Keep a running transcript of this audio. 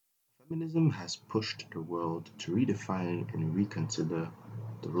Feminism has pushed the world to redefine and reconsider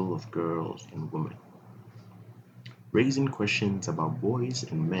the role of girls and women, raising questions about boys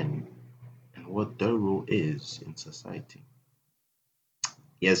and men and what their role is in society.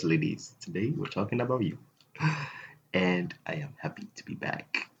 Yes, ladies, today we're talking about you, and I am happy to be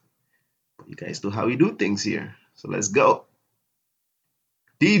back. But you guys know how we do things here, so let's go.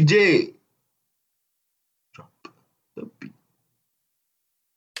 DJ, drop the beat.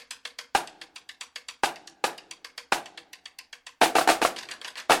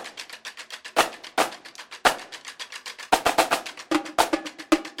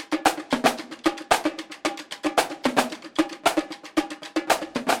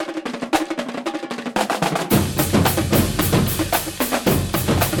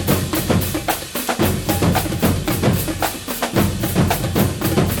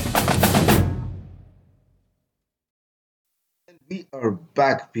 And we are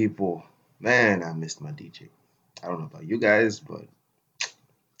back, people. Man, I missed my DJ. I don't know about you guys, but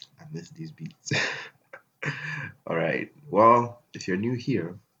I miss these beats. All right. Well, if you're new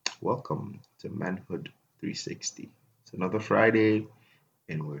here, welcome to Manhood 360. It's another Friday,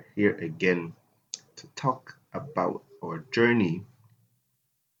 and we're here again to talk about our journey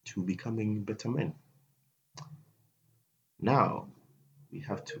to becoming better men. Now, we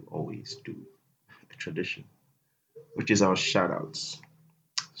have to always do a tradition, which is our shout outs.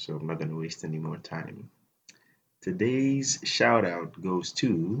 So I'm not going to waste any more time. Today's shout out goes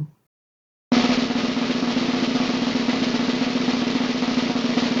to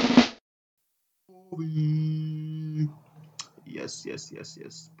Bobby.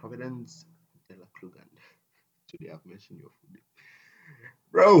 Yes. Providence de la Clugan. Today I've mentioned your full name.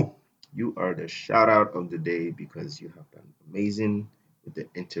 Bro, you are the shout out of the day because you have done amazing with the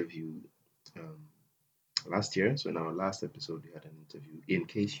interview um, last year. So in our last episode, we had an interview. In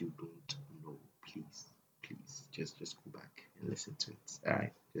case you don't know, please, just go back and listen to it. All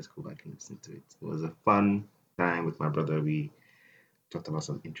right, just go back and listen to it. It was a fun time with my brother. We talked about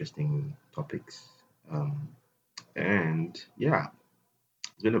some interesting topics, um, and yeah,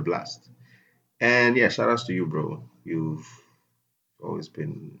 it's been a blast. And yeah, shout outs to you, bro. You've always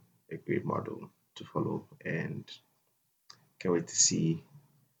been a great model to follow, and can't wait to see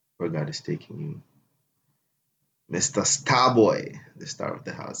where God is taking you. Mr. Starboy, the star of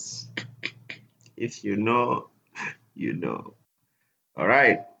the house. If you know, you know. All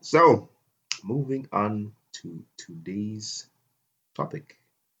right, so moving on to today's topic.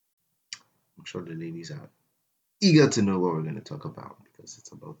 I'm sure the ladies are eager to know what we're going to talk about because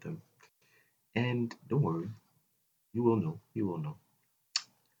it's about them. And don't worry, you will know. You will know.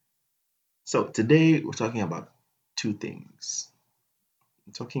 So today we're talking about two things.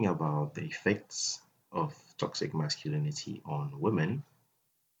 We're talking about the effects of toxic masculinity on women,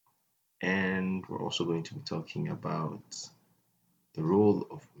 and we're also going to be talking about the role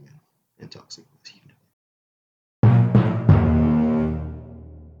of women in toxic masculinity.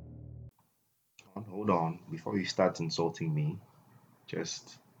 Hold on, before you start insulting me,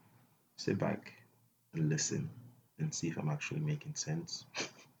 just sit back and listen and see if I'm actually making sense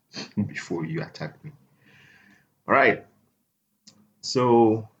before you attack me. All right.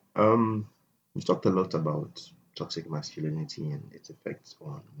 So, we talked a lot about toxic masculinity and its effects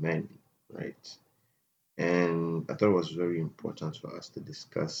on men, right? And I thought it was very important for us to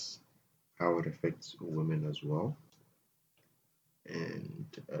discuss how it affects women as well, and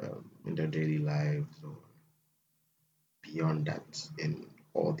in their daily lives or beyond that in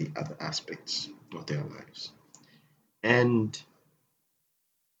all the other aspects of their lives. And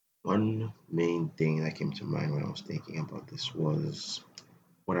one main thing that came to mind when I was thinking about this was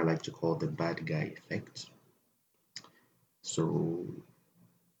what I like to call the bad guy effect. So,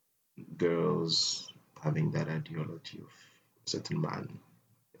 girls having that ideology of a certain man,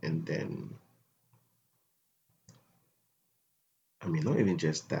 and then, I mean, not even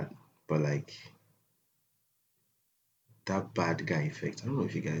just that, but like that bad guy effect. I don't know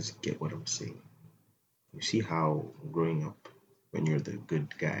if you guys get what I'm saying. You see how growing up, when you're the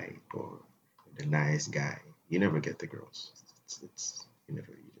good guy or the nice guy, you never get the girls. It's you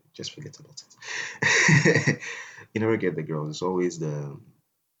never you just forget about it. You never get the girls. It's always the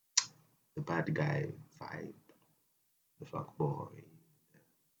bad guy vibe, the fuck boy,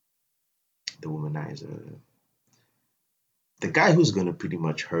 the womanizer, the guy who's gonna pretty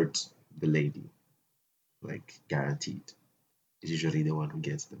much hurt the lady, like guaranteed, is usually the one who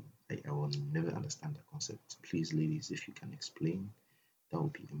gets them. I will never understand that concept. Please, ladies, if you can explain, that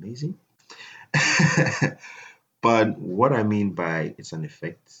would be amazing. But what I mean by it's an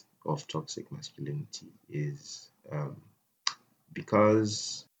effect of toxic masculinity is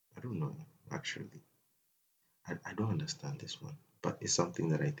because I don't know actually. I don't understand this one, but it's something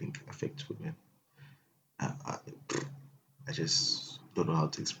that I think affects women. I, I, I just don't know how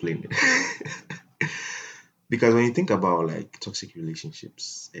to explain it. Because when you think about like toxic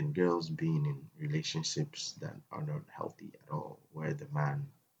relationships and girls being in relationships that are not healthy at all, where the man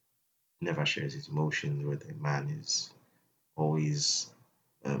never shares his emotions, where the man is always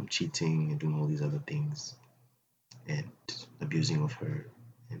cheating and doing all these other things and abusing of her,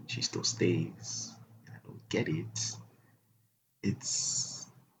 and she still stays. I don't get it. It's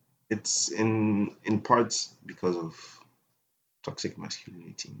it's in parts because of toxic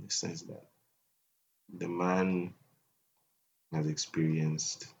masculinity in the sense that the man has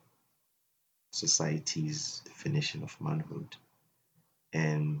experienced society's definition of manhood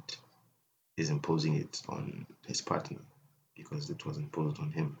and is imposing it on his partner because it was imposed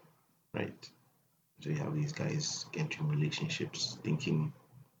on him, right? So you have these guys entering relationships thinking,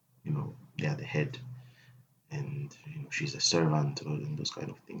 they are the head and she's a servant or and those kind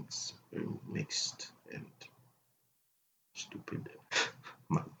of things. Very mixed and stupid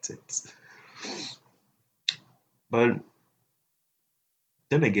mindsets. But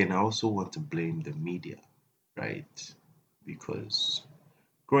then again, I also want to blame the media, right? Because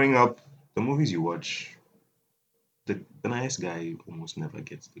growing up, the movies you watch, the nice guy almost never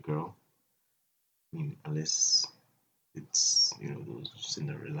gets the girl. I mean, unless it's, those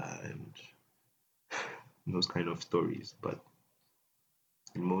Cinderella and those kind of stories. But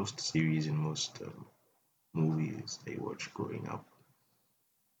in most series, in most movies they watch growing up,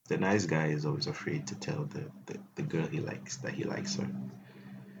 the nice guy is always afraid to tell the girl he likes that he likes her.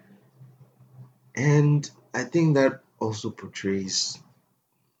 And I think that also portrays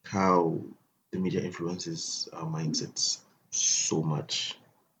how the media influences our mindsets so much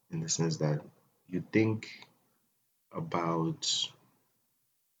in the sense that you think about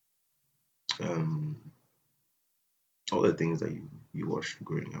um, all the things that you watched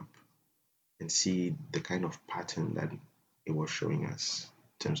growing up and see the kind of pattern that it was showing us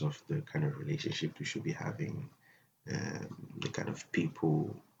in terms of the kind of relationship we should be having, the kind of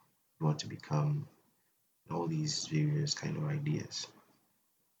people we want to become, all these various kind of ideas.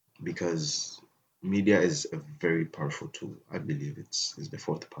 Because media is a very powerful tool. I believe it's the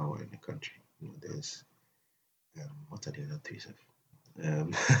fourth power in the country. There's what are the other three?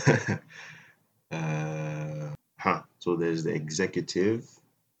 Um, so there's the executive,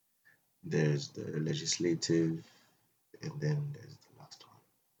 there's the legislative, and then there's the last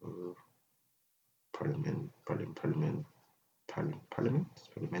one. Parliamentary,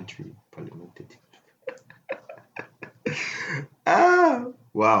 parliamentative.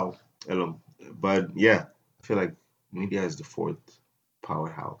 Wow. Hello. But yeah, I feel like media is the fourth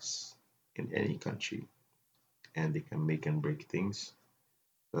powerhouse in any country, and they can make and break things.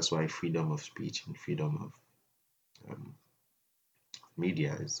 That's why freedom of speech and freedom of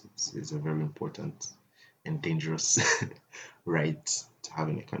media is a very important and dangerous right to have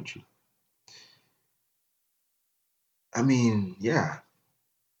in a country. I mean, yeah,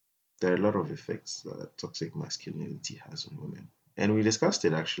 there are a lot of effects that toxic masculinity has on women. And we discussed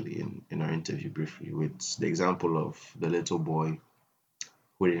it actually in our interview briefly with the example of the little boy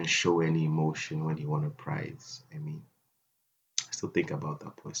who didn't show any emotion when he won a prize. I mean, I still think about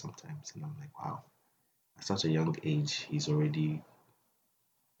that boy sometimes and I'm like, wow, at such a young age, he's already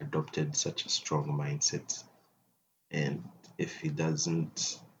adopted such a strong mindset. And if he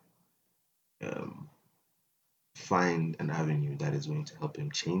doesn't um, find an avenue that is going to help him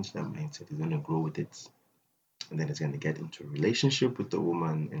change that mindset, he's going to grow with it. And then he's going to get into a relationship with the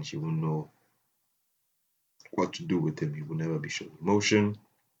woman and she will know what to do with him. He will never be showing emotion.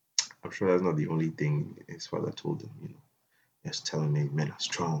 I'm sure that's not the only thing his father told him. Just telling me men are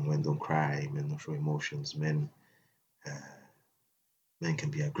strong, men don't cry, men don't show emotions, uh, men can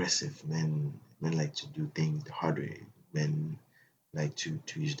be aggressive, men like to do things the hard way, men like to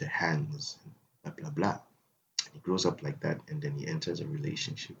use their hands, blah blah blah. He grows up like that, and then he enters a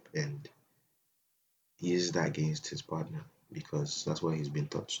relationship, and he uses that against his partner because that's what he's been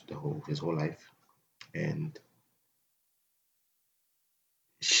taught his whole life, and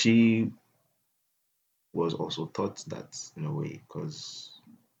she was also taught that in a way because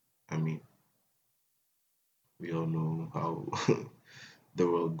I mean we all know how the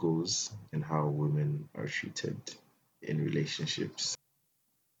world goes and how women are treated in relationships.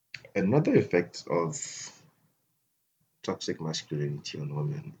 Another effect of toxic masculinity on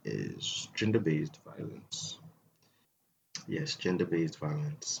women is gender based violence. Yes, gender based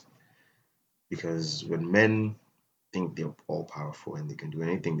violence. Because when men think they're all powerful and they can do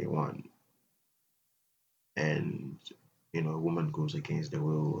anything they want, and A woman goes against the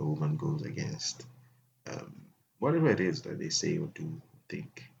will, a woman goes against whatever it is that they say or do,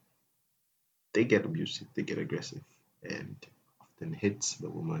 think, they get abusive, they get aggressive, and often hits the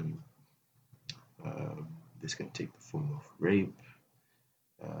woman. Um, this can take the form of rape,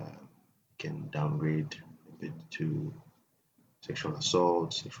 uh, can downgrade a bit to sexual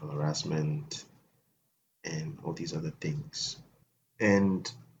assault, sexual harassment, and all these other things.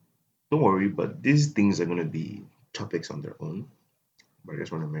 And don't worry, but these things are going to be topics on their own. But I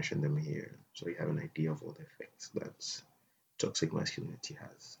just want to mention them here so you have an idea of all the effects that toxic masculinity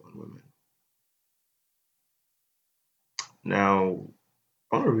has on women. Now,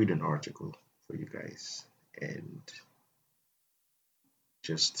 I want to read an article for you guys and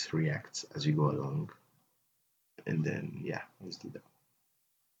just react as we go along. And then, yeah, let's do that.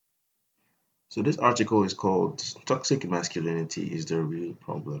 So, this article is called Toxic Masculinity is the Real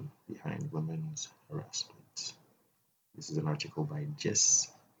Problem Behind Women's Harassment. This is an article by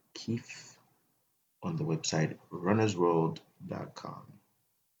Jess Keefe on the website runnersworld.com.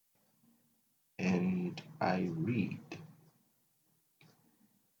 And I read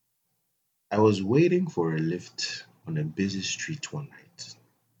I was waiting for a lift on a busy street one night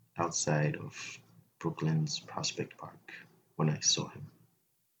outside of Brooklyn's Prospect Park when I saw him.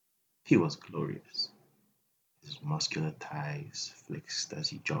 He was glorious. His muscular thighs flexed as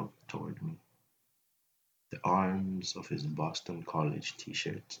he jogged toward me. The arms of his Boston College t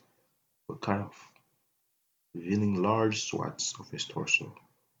shirt were cut off, revealing large swaths of his torso.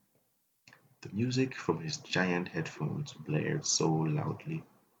 The music from his giant headphones blared so loudly,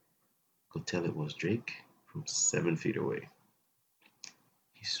 I could tell it was Drake from 7 feet away.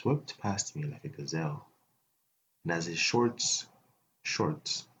 He swept past me like a gazelle, and as his shorts,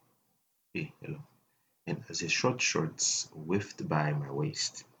 hello, and as his short shorts whiffed by my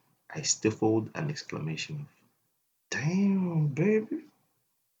waist, I stifled an exclamation of, "Damn, baby."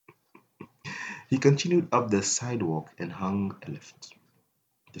 He continued up the sidewalk and hung a left,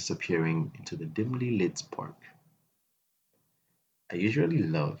 disappearing into the dimly lit park. I usually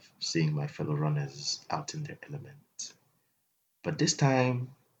love seeing my fellow runners out in their element, but this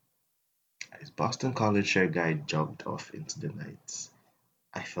time, as Boston College share guy jogged off into the night,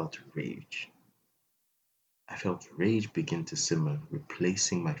 I felt rage. I felt rage begin to simmer,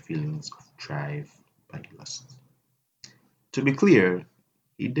 replacing my feelings of drive by lust. To be clear,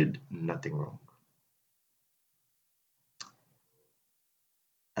 he did nothing wrong.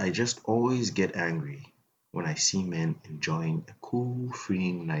 I just always get angry when I see men enjoying a cool,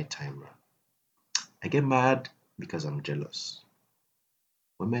 freeing nighttime run. I get mad because I'm jealous.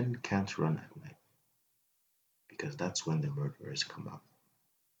 Women can't run at night because that's when the murderers come out.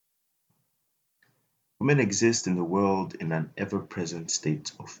 Women exist in the world in an ever present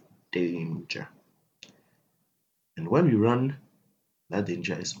state of danger. And when we run, that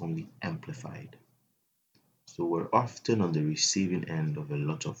danger is only amplified. So we're often on the receiving end of a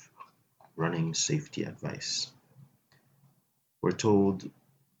lot of running safety advice. We're told,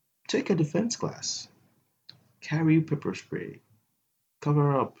 take a defense class, carry pepper spray,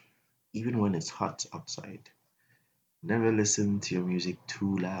 cover up even when it's hot outside. Never listen to your music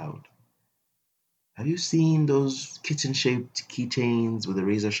too loud. Have you seen those kitten shaped keychains with the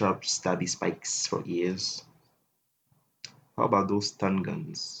razor sharp stabby spikes for ears? How about those stun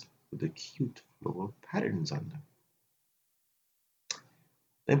guns with the cute floral patterns on them?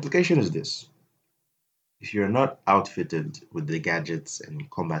 The implication is this: if you're not outfitted with the gadgets and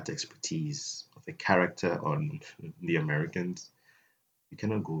combat expertise of a character on The Americans, you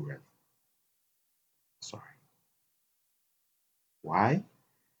cannot go run. Sorry. Why?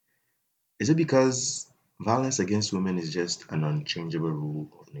 Is it because violence against women is just an unchangeable rule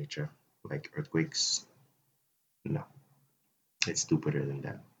of nature, like earthquakes? No, it's stupider than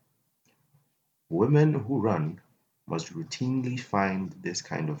that. Women who run must routinely find this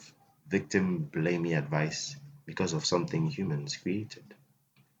kind of victim blamey advice because of something humans created: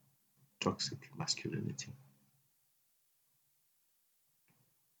 toxic masculinity.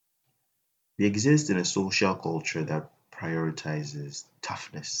 We exist in a social culture that prioritizes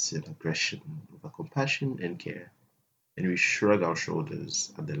toughness and aggression over compassion and care, and we shrug our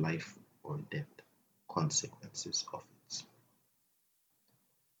shoulders at the life or death consequences of it.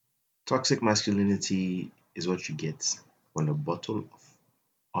 Toxic masculinity is what you get when a bottle of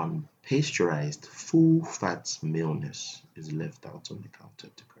unpasteurized, full fat maleness is left out on the counter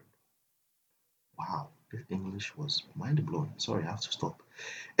to curd. Wow, this English was mind blowing. Sorry, I have to stop.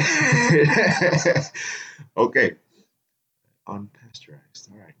 Okay,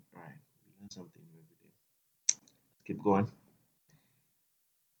 unpasteurized. All right. We learn something new every day. Let's keep going.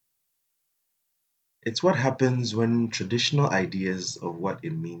 It's what happens when traditional ideas of what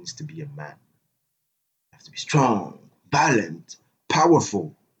it means to be a man have to be strong, violent,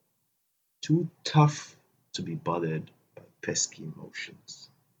 powerful, too tough to be bothered by pesky emotions.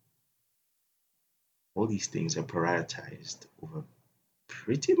 All these things are prioritized over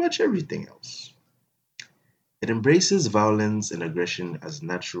pretty much everything else. It embraces violence and aggression as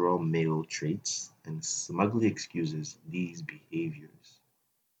natural male traits and smugly excuses these behaviors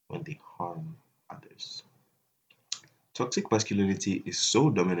when they harm others. Toxic masculinity is so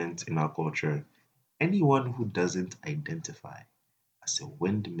dominant in our culture, anyone who doesn't identify as a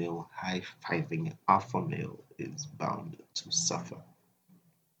windmill high fiving alpha male is bound to suffer.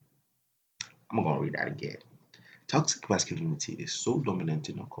 I'm going to read that again. Toxic masculinity is so dominant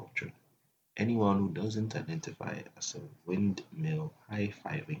in our culture, anyone who doesn't identify as a windmill high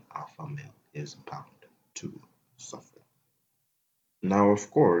fiving alpha male is bound to suffer. Now, of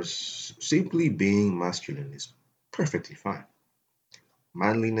course, simply being masculine is perfectly fine.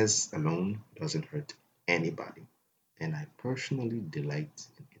 Manliness alone doesn't hurt anybody, and I personally delight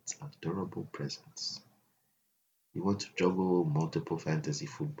in its adorable presence. You want to juggle multiple fantasy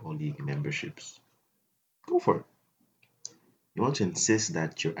football league memberships? Go for it. You want to insist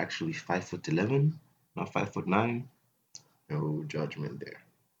that you're actually 5'11", not 5'9"? No judgment there.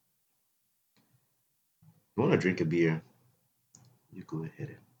 You want to drink a beer? You go ahead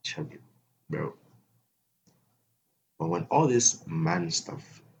and chug it, bro. But when all this man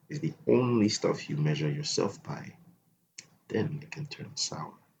stuff is the only stuff you measure yourself by, then it can turn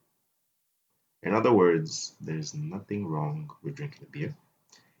sour. In other words, there's nothing wrong with drinking a beer.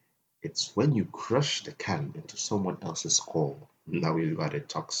 It's when you crush the can into someone else's skull. Now we've got a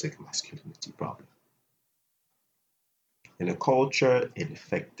toxic masculinity problem. In a culture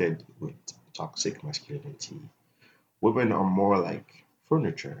infected with toxic masculinity, women are more like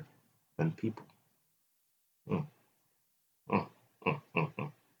furniture than people. Mm, mm,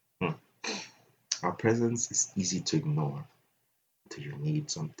 mm. Our presence is easy to ignore until you need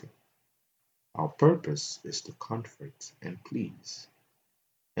something. Our purpose is to comfort and please,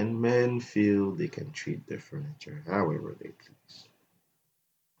 and men feel they can treat their furniture however they please.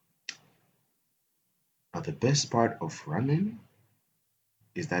 Now, the best part of running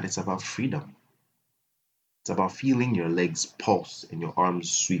is that it's about freedom. It's about feeling your legs pulse and your arms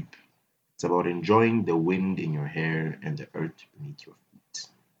sweep. It's about enjoying the wind in your hair and the earth beneath your feet.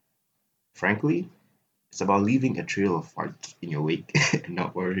 Frankly, it's about leaving a trail of fart in your wake and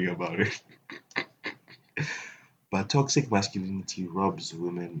not worrying about it. But toxic masculinity robs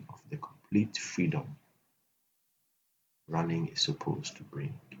women of the complete freedom running is supposed to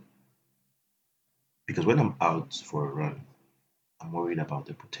bring. Because when I'm out for a run, I'm worried about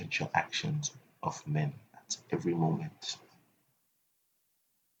the potential actions of men at every moment.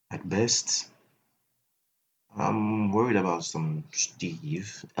 At best, I'm worried about some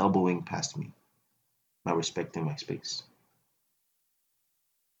Steve elbowing past me, not respecting my space.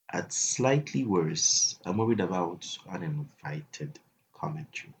 At slightly worse, I'm worried about uninvited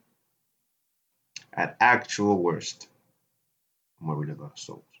commentary. At actual worst, I'm worried about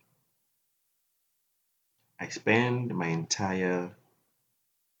assault. I spend my entire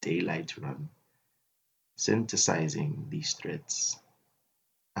daylight run synthesizing these threats.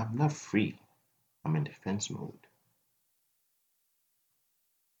 I'm not free. I'm in defense mode.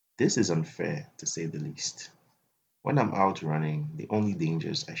 This is unfair, to say the least. When I'm out running, the only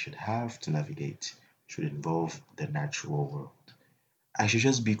dangers I should have to navigate should involve the natural world. I should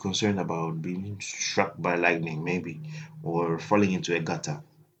just be concerned about being struck by lightning, maybe, or falling into a gutter.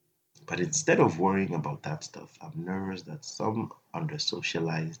 But instead of worrying about that stuff, I'm nervous that some under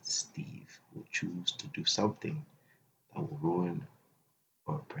socialized Steve will choose to do something that will ruin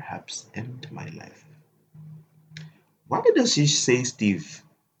or perhaps end my life. Why did she say Steve?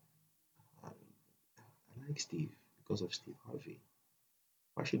 I like Steve because of Steve Harvey.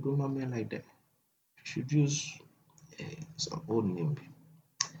 Why should do my man like that? She should use some old name.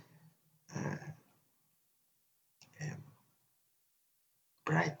 Uh, um,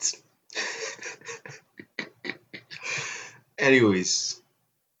 Bright. Anyways,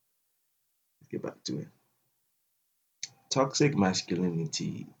 let's get back to it. Toxic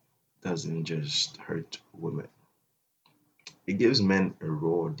masculinity doesn't just hurt women, it gives men a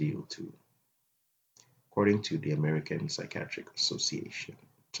raw deal too. According to the American Psychiatric Association,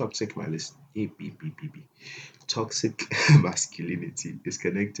 toxic masculinity is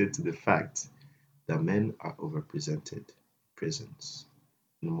connected to the fact that men are overrepresented in prisons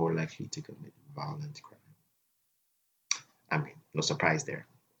and more likely to commit violent crime. I mean, no surprise there.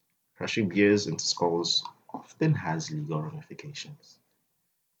 Crushing beers into skulls often has legal ramifications.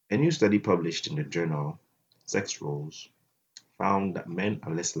 A new study published in the journal Sex Roles found that men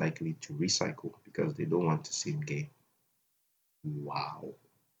are less likely to recycle because they don't want to seem gay. Wow.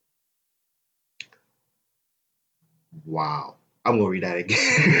 Wow. I'm gonna read that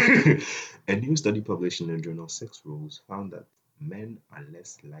again. A new study published in the journal Sex Roles found that men are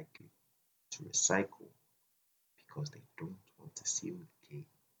less likely to recycle because they don't want to seem gay.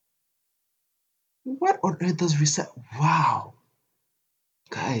 What on earth does recycle? Wow.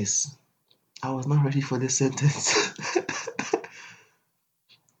 Guys, I was not ready for this sentence.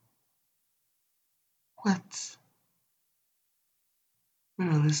 What? Men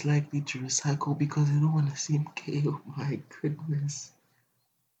are less likely to recycle because they don't want to seem gay. Oh my goodness.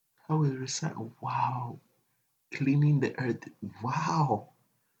 How is recycle? Wow. Cleaning the earth. Wow.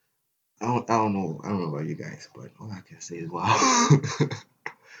 I don't know. I don't know about you guys, but all I can say is wow.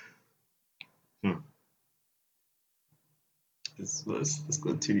 Hmm. Let's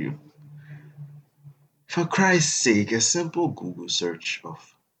continue. For Christ's sake, a simple Google search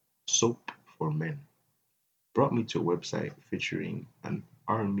of soap for men brought me to a website featuring an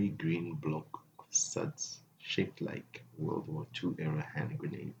army green block of suds shaped like World War II era hand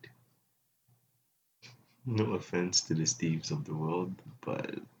grenade. No offense to the Steves of the world,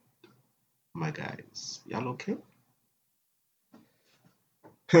 but my guys, y'all okay?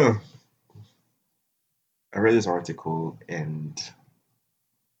 Huh. I read this article and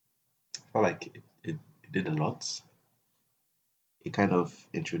felt like it did a lot. It kind of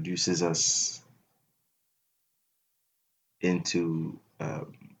introduces us into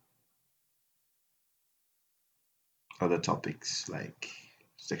other topics like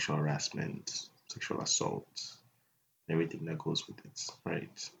sexual harassment, sexual assault, and everything that goes with it,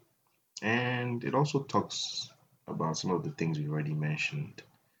 right? And it also talks about some of the things we already mentioned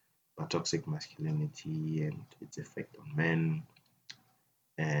about toxic masculinity and its effect on men.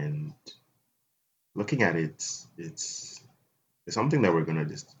 And looking at it, it's something that we're going to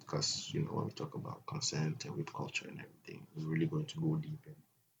discuss, when we talk about consent and rape culture and everything. We're really going to go deep and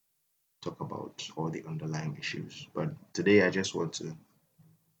talk about all the underlying issues. But today, I just want to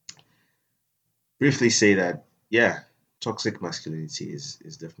briefly say that, yeah, toxic masculinity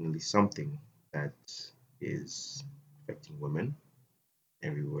is definitely something that is affecting women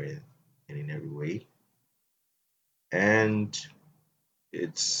everywhere and in every way. And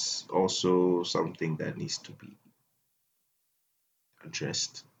it's also something that needs to be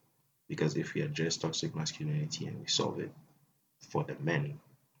addressed because if we address toxic masculinity and we solve it for the men,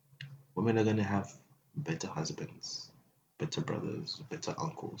 women are going to have better husbands, better brothers, better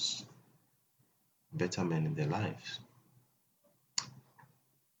uncles, better men in their lives.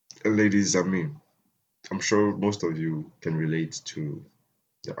 And ladies, I mean, I'm sure most of you can relate to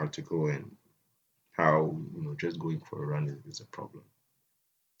the article and how, just going for a run is a problem.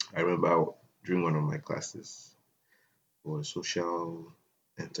 I remember during one of my classes, was social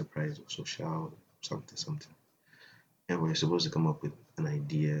enterprise or social something something, and we're supposed to come up with an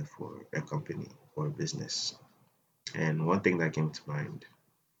idea for a company or a business. And one thing that came to mind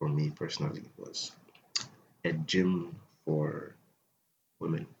for me personally was a gym for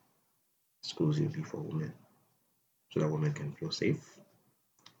women, exclusively for women, so that women can feel safe,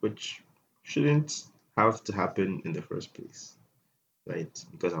 which shouldn't have to happen in the first place, right?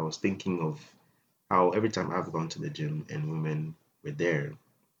 Because I was thinking of how every time I've gone to the gym and women were there,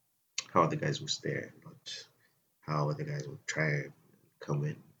 how the guys would stare, but how the guys would try and come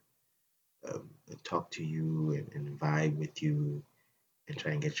and talk to you and vibe with you and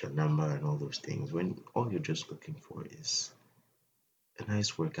try and get your number and all those things when all you're just looking for is a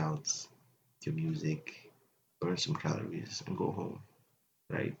nice workout, your music, burn some calories, and go home,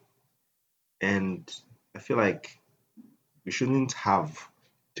 right? And I feel like we shouldn't have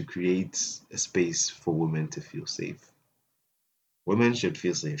to create a space for women to feel safe. Women should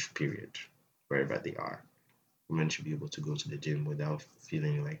feel safe, period, wherever they are. Women should be able to go to the gym without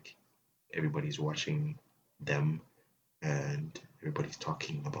feeling like everybody's watching them and everybody's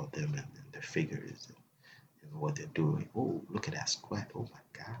talking about them and their figures and what they're doing. Oh, look at that squat. Oh my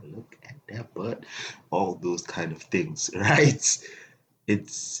God, look at that butt. All those kind of things, right?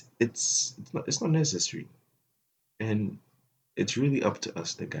 It's not necessary. And it's really up to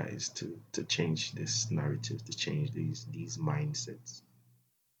us, the guys, to change this narrative, to change these mindsets.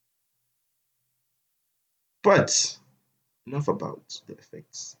 But enough about the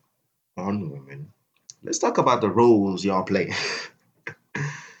effects on women. Let's talk about the roles y'all play.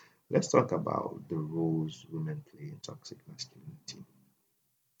 Let's talk about the roles women play in toxic masculinity.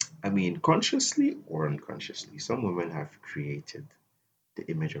 I mean, consciously or unconsciously, some women have created the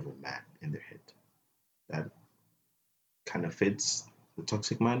image of a man in their head that kind of fits. the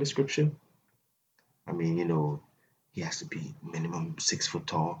toxic man description. I mean, he has to be minimum 6 foot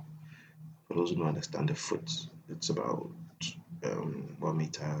tall. For those who don't understand the foot, it's about 1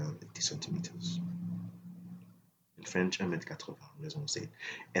 meter 80 centimeters. In French, 1 m 80, let's not say it.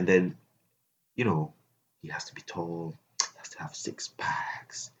 And then, you know, he has to be tall, he has to have six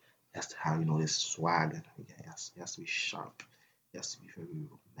packs, he has to have, this swag. Yeah, he has to be sharp, he has to be very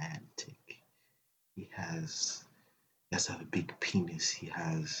romantic. He has he has to have a big penis. He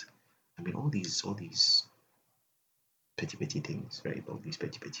has, I mean, all these petty petty things, right? All these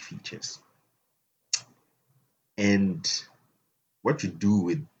petty petty features. And what you do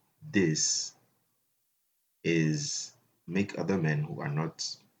with this is make other men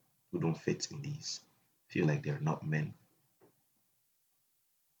who don't fit in these feel like they're not men.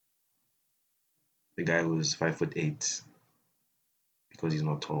 The guy who's 5'8" because he's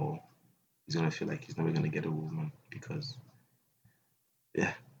not tall, he's gonna feel like he's never gonna get a woman because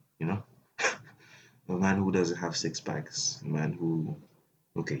yeah, you know, a man who doesn't have six packs, a man who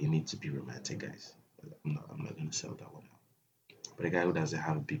okay, he needs to be romantic, guys. I'm not gonna sell that one out. But a guy who doesn't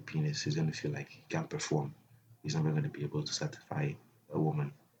have a big penis, he's gonna feel like he can't perform. He's never gonna be able to satisfy a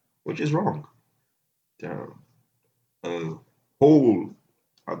woman, which is wrong. There are a whole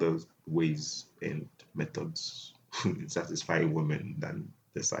other ways and methods in satisfying women than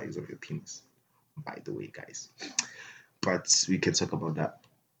the size of your penis. By the way, guys. But we can talk about that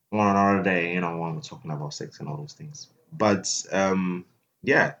on another day, when we're talking about sex and all those things. But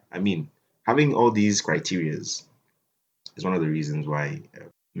yeah, I mean, having all these criterias is one of the reasons why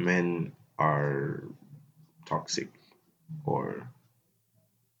men are toxic, or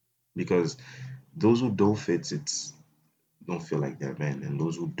because those who don't fit it don't feel like they're men, and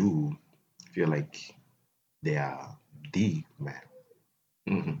those who do feel like they are the man.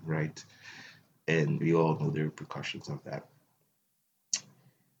 Right? And we all know the repercussions of that.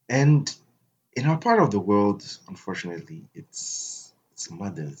 And in our part of the world, unfortunately, it's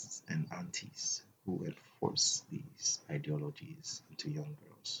mothers and aunties who enforce these ideologies into young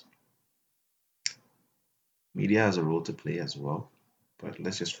girls. Media has a role to play as well, but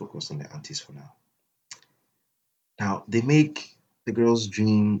let's just focus on the aunties for now. Now, they make the girls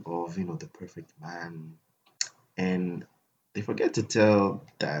dream of, the perfect man, and they forget to tell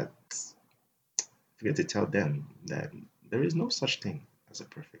them that there is no such thing as a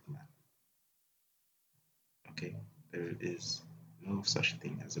perfect man. Okay? There is no such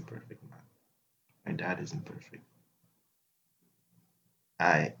thing as a perfect man. My dad isn't perfect.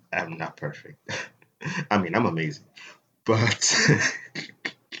 I am not perfect. I mean, I'm amazing, but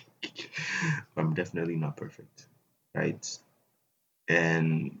I'm definitely not perfect, right?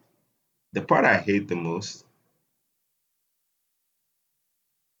 And the part I hate the most,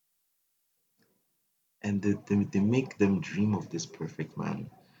 and they make them dream of this perfect man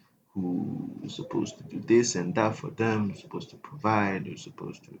who is supposed to do this and that for them, who's supposed to provide, who's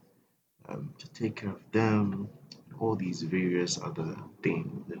supposed to take care of them, all these various other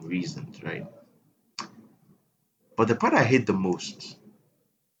things and reasons, right? But the part I hate the most,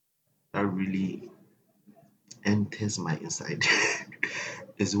 that really enters my inside,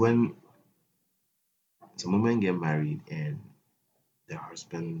 is when some women get married and their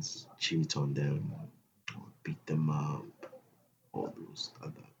husbands cheat on them or beat them up, all those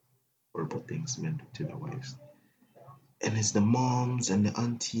other horrible things men do to their wives. And it's the moms and the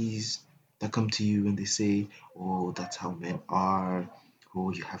aunties that come to you and they say, oh, that's how men are.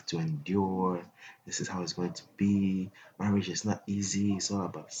 Oh, you have to endure. This is how it's going to be. Marriage is not easy. It's all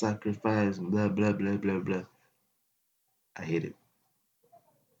about sacrifice and blah, blah, blah, blah, blah. I hate it.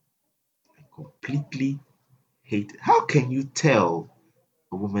 I completely hate it. How can you tell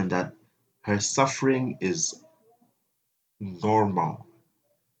a woman that her suffering is normal?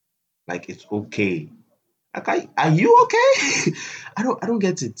 Like it's okay. Like, are you okay? I don't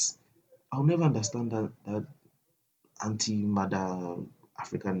get it. I'll never understand that anti-mother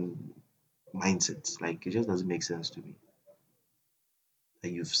African mindset. Like it just doesn't make sense to me.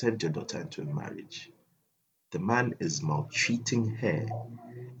 That you've sent your daughter into a marriage. The man is maltreating her.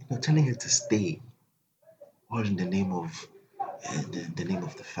 You're telling her to stay, all in the name of the name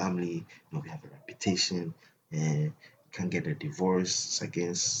of the family. We have a reputation. You can't get a divorce. It's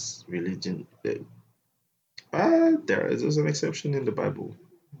against religion. There's an exception in the Bible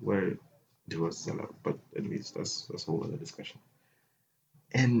where divorce is allowed, but anyways, that's a whole other discussion.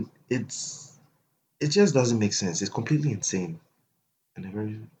 And it just doesn't make sense. It's completely insane and a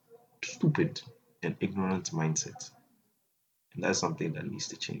very stupid and ignorant mindset. And that's something that needs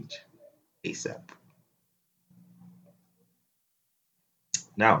to change ASAP.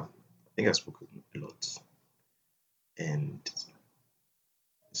 Now, I think I've spoken a lot. And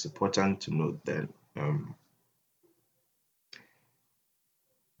it's important to note that um,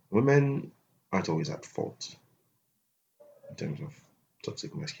 women aren't always at fault in terms of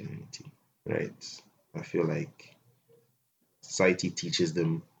toxic masculinity, right? I feel like society teaches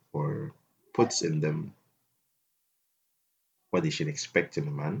them or puts in them what they should expect in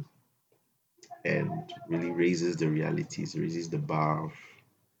a man and really raises the realities, raises the bar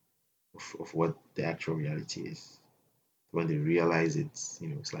of what the actual reality is. When they realize it's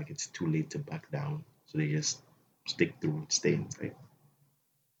like it's too late to back down. So they just stick through, stay inside,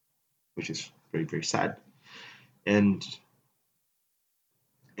 which is very, very sad. And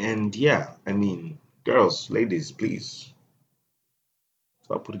and yeah, I mean, girls, ladies, please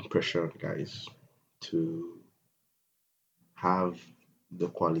start putting pressure on guys to have the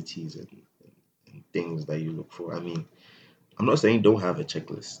qualities and things that you look for. I mean, I'm not saying don't have a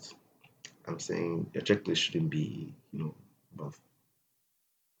checklist. I'm saying your checklist shouldn't be, about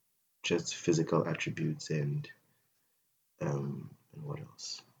just physical attributes and what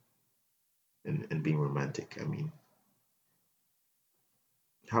else? And being romantic. I mean,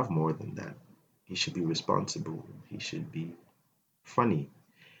 have more than that. He should be responsible. He should be funny.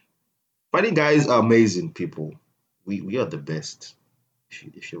 Funny guys are amazing people. We are the best.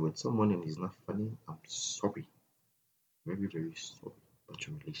 If you're with someone and he's not funny, I'm sorry. Very, very sorry. But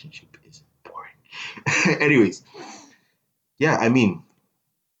your relationship is boring. Anyways, yeah, I mean,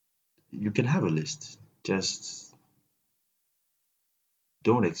 you can have a list. Just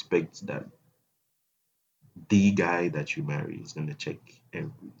don't expect that the guy that you marry is going to check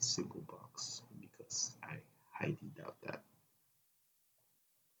every single box because I highly doubt that.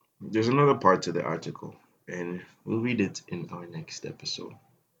 There's another part to the article, and we'll read it in our next episode.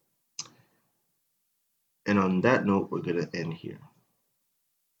 And on that note, we're going to end here.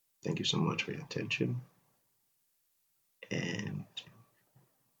 Thank you so much for your attention. And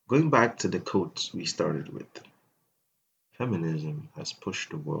going back to the quotes we started with, feminism has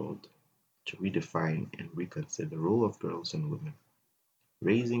pushed the world to redefine and reconsider the role of girls and women,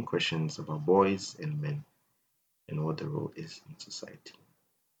 raising questions about boys and men and what their role is in society.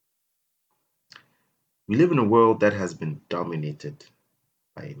 We live in a world that has been dominated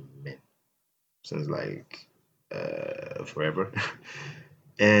by men since like forever.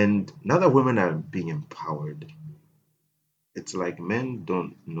 And now that women are being empowered, it's like men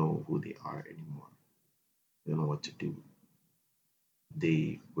don't know who they are anymore. They don't know what to do.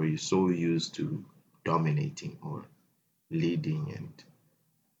 They were so used to dominating or leading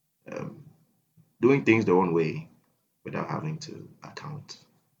and um, doing things their own way without having to account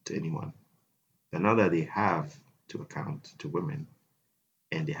to anyone. And now that they have to account to women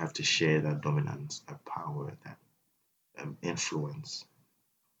and they have to share that dominance, that power, that influence,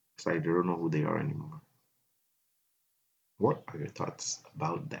 it's like they don't know who they are anymore. What are your thoughts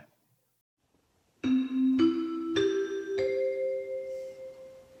about that?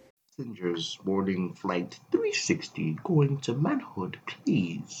 Passengers boarding flight 360 going to manhood,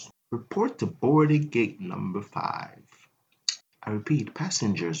 please. Report to boarding gate number 5. I repeat,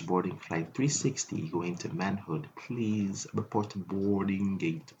 passengers boarding flight 360 going to manhood, please report to boarding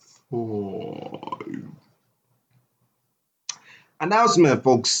gate 5. Announcement,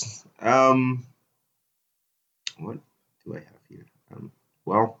 folks. What do I have here?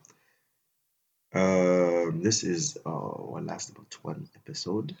 Well, this is our last about one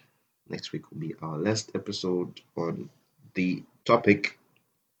episode. Next week will be our last episode on the topic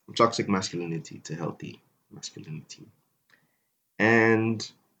from toxic masculinity to healthy masculinity.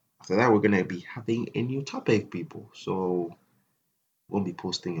 And after that, we're going to be having a new topic, people. So we'll be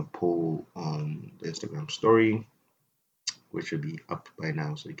posting a poll on the Instagram story, which will be up by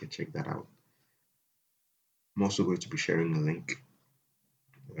now, so you can check that out. I'm also going to be sharing a link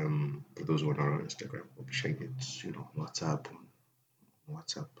for those who are not on Instagram. We'll be sharing it, WhatsApp,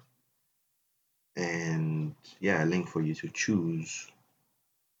 and yeah, a link for you to choose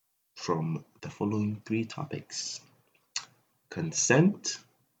from the following 3 topics: consent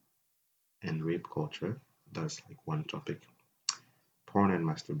and rape culture. That's like one topic. Porn and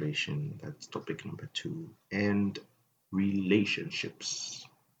masturbation. That's topic number 2. And relationships.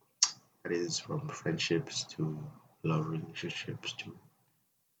 That is from friendships to love relationships to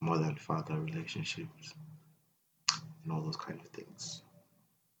mother and father relationships and all those kind of things.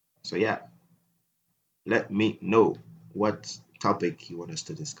 So yeah, let me know what topic you want us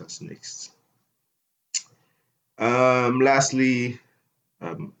to discuss next. Lastly,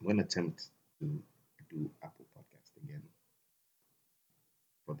 I'm gonna attempt to do Apple Podcast again.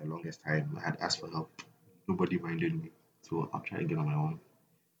 For the longest time, I had asked for help. Nobody minded me, so I'll try again on my own,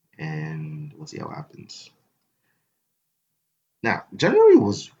 and we'll see how it happens. Now, January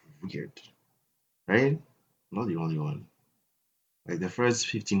was weird, right? Not the only one. Like the first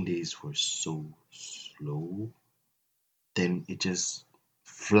 15 days were so slow. Then it just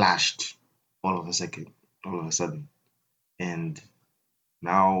flashed all of a second, all of a sudden. And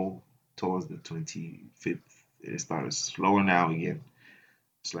now towards the 25th, it started slowing down again.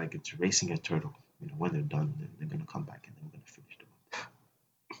 It's like it's racing a turtle. When they're done, then they're gonna come back and then we're gonna finish the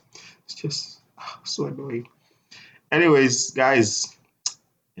month. It's just so annoying. Anyways, guys,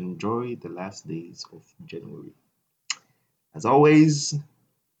 enjoy the last days of January. As always,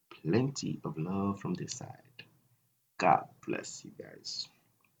 plenty of love from this side. God bless you guys.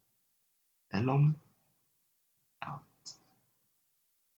 Elom out.